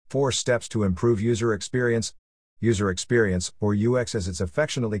4 steps to improve user experience. User experience, or UX as it's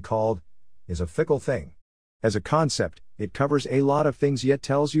affectionately called, is a fickle thing. As a concept, it covers a lot of things yet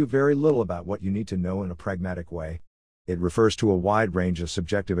tells you very little about what you need to know in a pragmatic way. It refers to a wide range of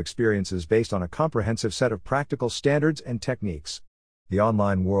subjective experiences based on a comprehensive set of practical standards and techniques. The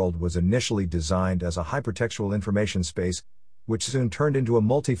online world was initially designed as a hypertextual information space, which soon turned into a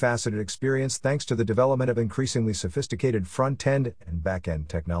multifaceted experience thanks to the development of increasingly sophisticated front-end and back-end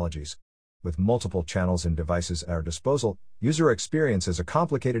technologies. With multiple channels and devices at our disposal, user experience is a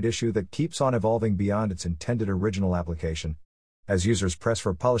complicated issue that keeps on evolving beyond its intended original application. As users press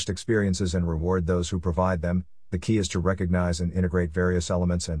for polished experiences and reward those who provide them, the key is to recognize and integrate various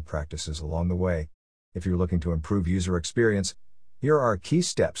elements and practices along the way. If you're looking to improve user experience, here are key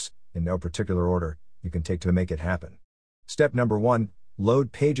steps, in no particular order, you can take to make it happen. Step number 1,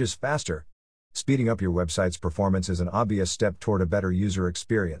 load pages faster. Speeding up your website's performance is an obvious step toward a better user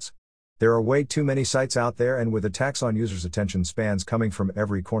experience. There are way too many sites out there, and with attacks on users' attention spans coming from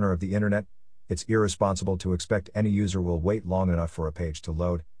every corner of the internet, it's irresponsible to expect any user will wait long enough for a page to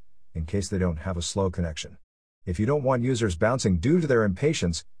load, in case they don't have a slow connection. If you don't want users bouncing due to their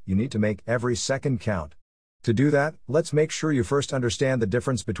impatience, you need to make every second count. To do that, let's make sure you first understand the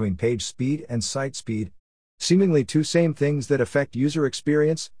difference between page speed and site speed. Seemingly two same things that affect user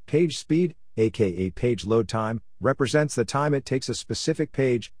experience. Page speed, aka page load time, represents the time it takes a specific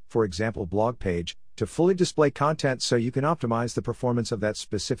page, for example blog page, to fully display content so you can optimize the performance of that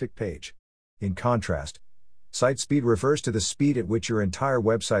specific page. In contrast, site speed refers to the speed at which your entire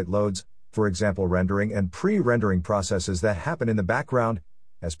website loads, for example rendering and pre-rendering processes that happen in the background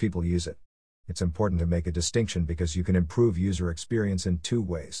as people use it. It's important to make a distinction because you can improve user experience in two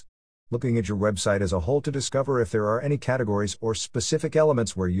ways. Looking at your website as a whole to discover if there are any categories or specific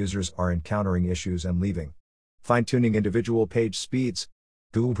elements where users are encountering issues and leaving. Fine-tuning individual page speeds.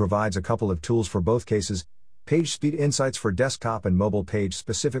 Google provides a couple of tools for both cases: Page Speed Insights for desktop and mobile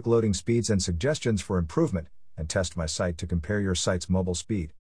page-specific loading speeds and suggestions for improvement, and Test My Site to compare your site's mobile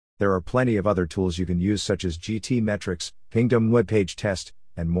speed. There are plenty of other tools you can use such as GTmetrix, Pingdom Web Page Test,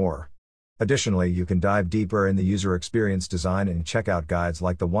 and more. Additionally, you can dive deeper in the user experience design and check out guides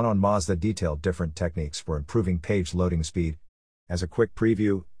like the one on Moz that detail different techniques for improving page loading speed. As a quick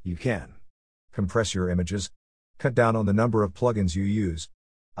preview, you can compress your images, cut down on the number of plugins you use,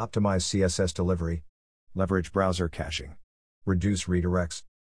 optimize CSS delivery, leverage browser caching, reduce redirects,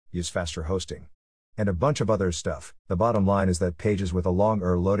 use faster hosting, and a bunch of other stuff. The bottom line is that pages with a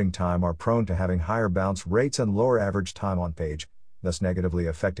longer loading time are prone to having higher bounce rates and lower average time on page, thus negatively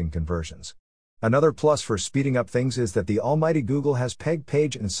affecting conversions. Another plus for speeding up things is that the almighty Google has pegged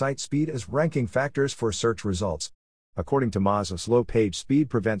page and site speed as ranking factors for search results. According to Moz, a slow page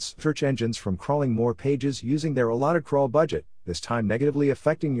speed prevents search engines from crawling more pages using their allotted crawl budget, this time negatively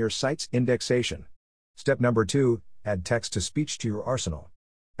affecting your site's indexation. Step number 2, add text-to-speech to your arsenal.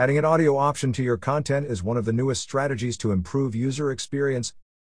 Adding an audio option to your content is one of the newest strategies to improve user experience.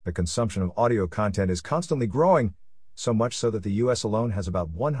 The consumption of audio content is constantly growing, so much so that the US alone has about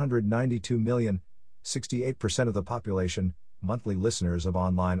 192 million, 68% of the population, monthly listeners of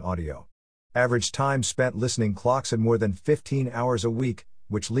online audio. Average time spent listening clocks at more than 15 hours a week,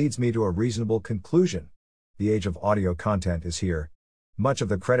 which leads me to a reasonable conclusion. The age of audio content is here. Much of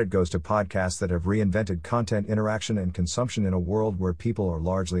the credit goes to podcasts that have reinvented content interaction and consumption in a world where people are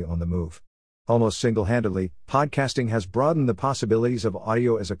largely on the move. Almost single-handedly, podcasting has broadened the possibilities of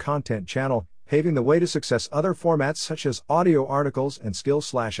audio as a content channel, paving the way to success other formats such as audio articles and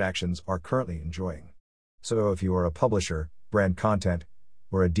skill/actions are currently enjoying. So if you are a publisher, brand content,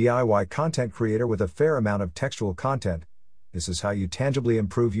 or a DIY content creator with a fair amount of textual content, this is how you tangibly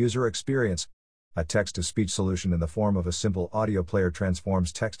improve user experience. A text-to-speech solution in the form of a simple audio player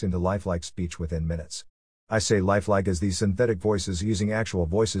transforms text into lifelike speech within minutes. I say lifelike as these synthetic voices using actual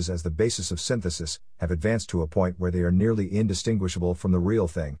voices as the basis of synthesis have advanced to a point where they are nearly indistinguishable from the real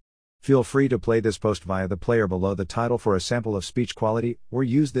thing. Feel free to play this post via the player below the title for a sample of speech quality, or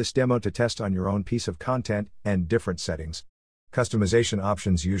use this demo to test on your own piece of content and different settings. Customization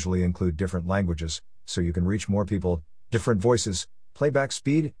options usually include different languages, so you can reach more people, different voices, playback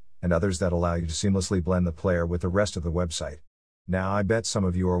speed, and others that allow you to seamlessly blend the player with the rest of the website. Now I bet some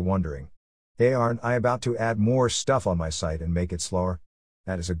of you are wondering, hey, aren't I about to add more stuff on my site and make it slower?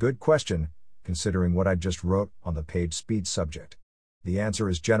 That is a good question, considering what I just wrote on the page speed subject. The answer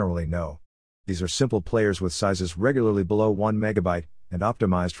is generally no. These are simple players with sizes regularly below 1 megabyte, and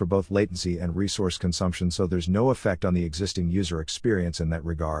optimized for both latency and resource consumption, so there's no effect on the existing user experience in that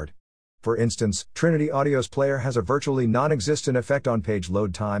regard. For instance, Trinity Audio's player has a virtually non-existent effect on page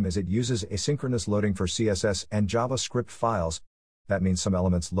load time as it uses asynchronous loading for CSS and JavaScript files. That means some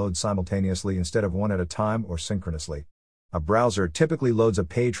elements load simultaneously instead of one at a time or synchronously. A browser typically loads a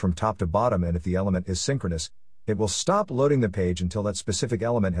page from top to bottom, and if the element is synchronous, it will stop loading the page until that specific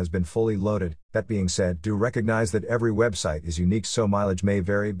element has been fully loaded. That being said, do recognize that every website is unique, so mileage may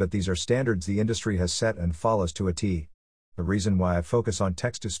vary, but these are standards the industry has set and follows to a T. The reason why I focus on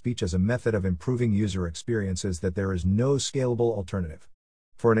text-to-speech as a method of improving user experience is that there is no scalable alternative.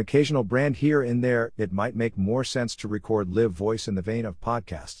 For an occasional brand here and there, it might make more sense to record live voice in the vein of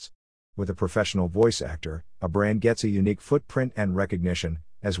podcasts. With a professional voice actor, a brand gets a unique footprint and recognition,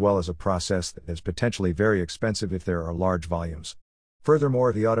 as well as a process that is potentially very expensive if there are large volumes.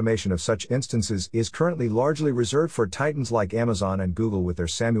 Furthermore, the automation of such instances is currently largely reserved for titans like Amazon and Google with their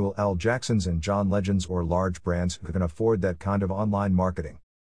Samuel L. Jacksons and John Legends, or large brands who can afford that kind of online marketing.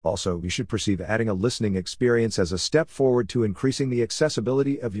 Also, you should perceive adding a listening experience as a step forward to increasing the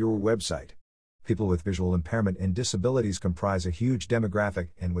accessibility of your website. People with visual impairment and disabilities comprise a huge demographic,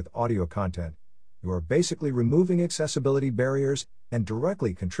 and with audio content, you are basically removing accessibility barriers and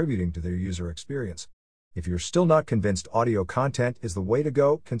directly contributing to their user experience. If you're still not convinced audio content is the way to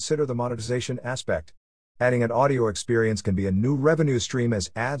go, consider the monetization aspect. Adding an audio experience can be a new revenue stream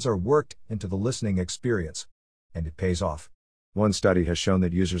as ads are worked into the listening experience. And it pays off. One study has shown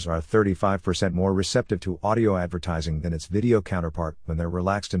that users are 35% more receptive to audio advertising than its video counterpart when they're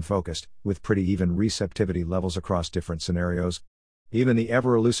relaxed and focused, with pretty even receptivity levels across different scenarios. Even the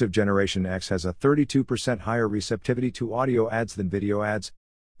ever-elusive Generation X has a 32% higher receptivity to audio ads than video ads.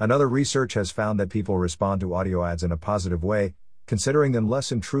 Another research has found that people respond to audio ads in a positive way, considering them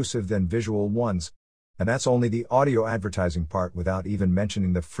less intrusive than visual ones. And that's only the audio advertising part, without even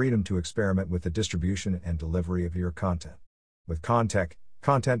mentioning the freedom to experiment with the distribution and delivery of your content. With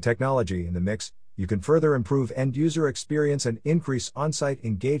content technology in the mix, you can further improve end-user experience and increase on-site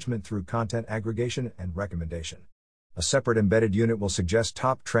engagement through content aggregation and recommendation. A separate embedded unit will suggest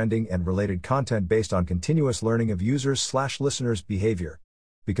top trending and related content based on continuous learning of users/listeners' behavior.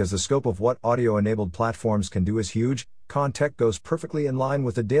 Because the scope of what audio-enabled platforms can do is huge, content goes perfectly in line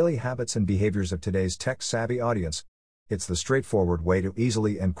with the daily habits and behaviors of today's tech-savvy audience. It's the straightforward way to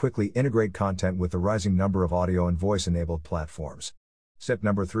easily and quickly integrate content with the rising number of audio and voice-enabled platforms. Step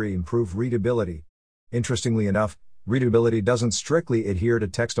number 3, improve readability. Interestingly enough, readability doesn't strictly adhere to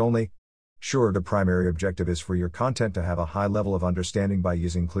text only. Sure, the primary objective is for your content to have a high level of understanding by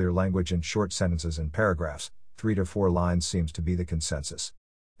using clear language and short sentences and paragraphs. 3 to 4 lines seems to be the consensus.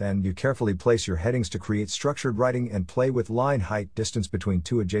 Then you carefully place your headings to create structured writing and play with line height distance between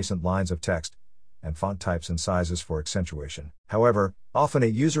two adjacent lines of text, and font types and sizes for accentuation. However, often a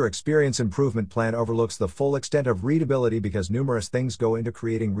user experience improvement plan overlooks the full extent of readability because numerous things go into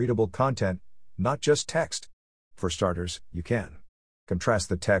creating readable content, not just text. For starters, you can contrast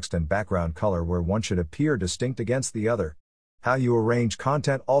the text and background color where one should appear distinct against the other. How you arrange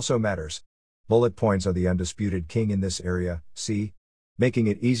content also matters. Bullet points are the undisputed king in this area. See? Making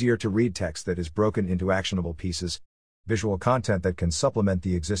it easier to read text that is broken into actionable pieces. Visual content that can supplement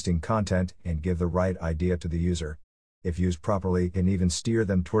the existing content and give the right idea to the user. If used properly, can even steer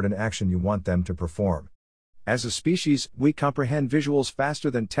them toward an action you want them to perform. As a species, we comprehend visuals faster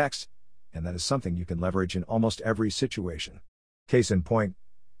than text, and that is something you can leverage in almost every situation. Case in point,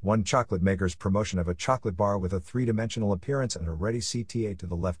 one chocolate maker's promotion of a chocolate bar with a three-dimensional appearance and a ready CTA to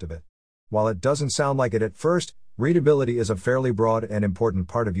the left of it. While it doesn't sound like it at first, readability is a fairly broad and important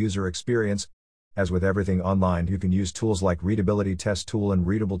part of user experience. As with everything online, you can use tools like Readability Test Tool and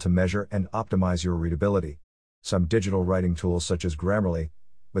Readable to measure and optimize your readability. Some digital writing tools such as Grammarly,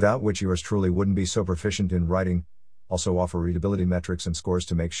 without which yours truly wouldn't be so proficient in writing, also offer readability metrics and scores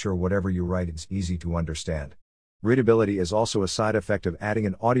to make sure whatever you write is easy to understand. Readability is also a side effect of adding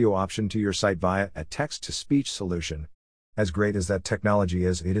an audio option to your site via a text-to-speech solution. As great as that technology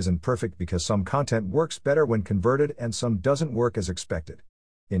is, it isn't perfect because some content works better when converted and some doesn't work as expected.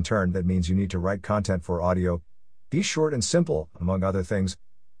 In turn, that means you need to write content for audio. Be short and simple, among other things,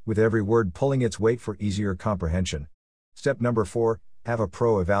 with every word pulling its weight for easier comprehension. Step number 4, have a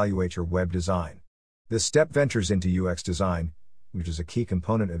pro evaluate your web design. This step ventures into UX design, which is a key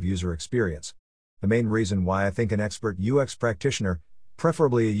component of user experience. The main reason why I think an expert UX practitioner,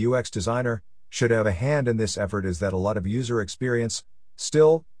 preferably a UX designer, should have a hand in this effort is that a lot of user experience,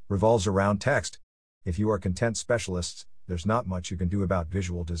 still, revolves around text. If you are content specialists, there's not much you can do about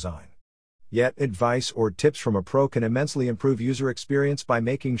visual design. Yet, advice or tips from a pro can immensely improve user experience by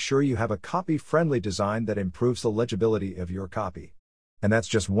making sure you have a copy-friendly design that improves the legibility of your copy. And that's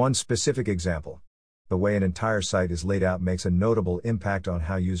just one specific example. The way an entire site is laid out makes a notable impact on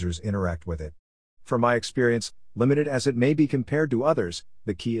how users interact with it. From my experience, limited as it may be compared to others,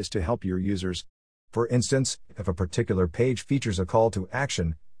 the key is to help your users For instance, if a particular page features a call to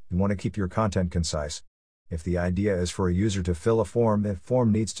action, you want to keep your content concise. If the idea is for a user to fill a form, that form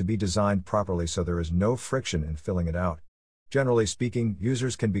needs to be designed properly so there is no friction in filling it out. Generally speaking,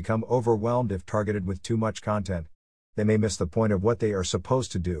 users can become overwhelmed if targeted with too much content. They may miss the point of what they are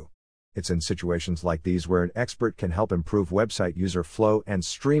supposed to do. It's in situations like these where an expert can help improve website user flow and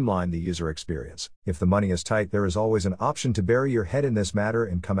streamline the user experience. If the money is tight, there is always an option to bury your head in this matter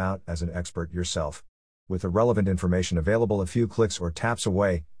and come out as an expert yourself. With the relevant information available a few clicks or taps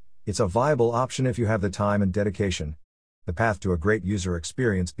away, it's a viable option if you have the time and dedication. The path to a great user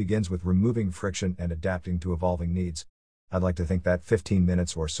experience begins with removing friction and adapting to evolving needs. I'd like to think that 15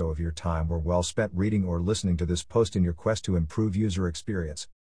 minutes or so of your time were well spent reading or listening to this post in your quest to improve user experience.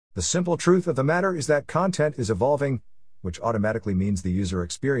 The simple truth of the matter is that content is evolving, which automatically means the user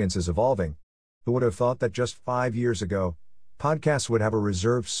experience is evolving. Who would have thought that just 5 years ago, podcasts would have a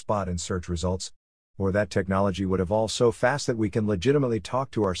reserved spot in search results? Or that technology would evolve so fast that we can legitimately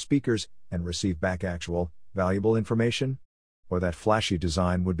talk to our speakers and receive back actual, valuable information? Or that flashy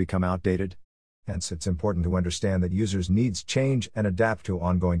design would become outdated? Hence, it's important to understand that users' needs change and adapt to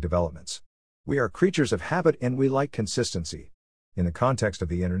ongoing developments. We are creatures of habit and we like consistency. In the context of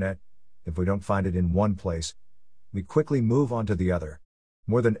the internet, if we don't find it in one place, we quickly move on to the other.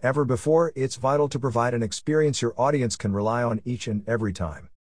 More than ever before, it's vital to provide an experience your audience can rely on each and every time.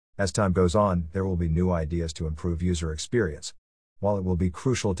 As time goes on, there will be new ideas to improve user experience. While it will be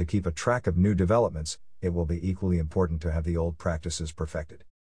crucial to keep a track of new developments, it will be equally important to have the old practices perfected.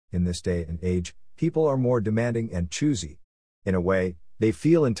 In this day and age, people are more demanding and choosy. In a way, they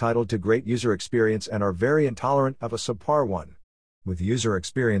feel entitled to great user experience and are very intolerant of a subpar one. With user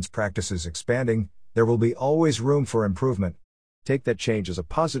experience practices expanding, there will be always room for improvement. Take that change as a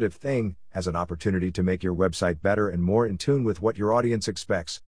positive thing, as an opportunity to make your website better and more in tune with what your audience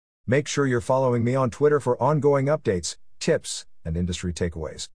expects. Make sure you're following me on Twitter for ongoing updates, tips, and industry takeaways.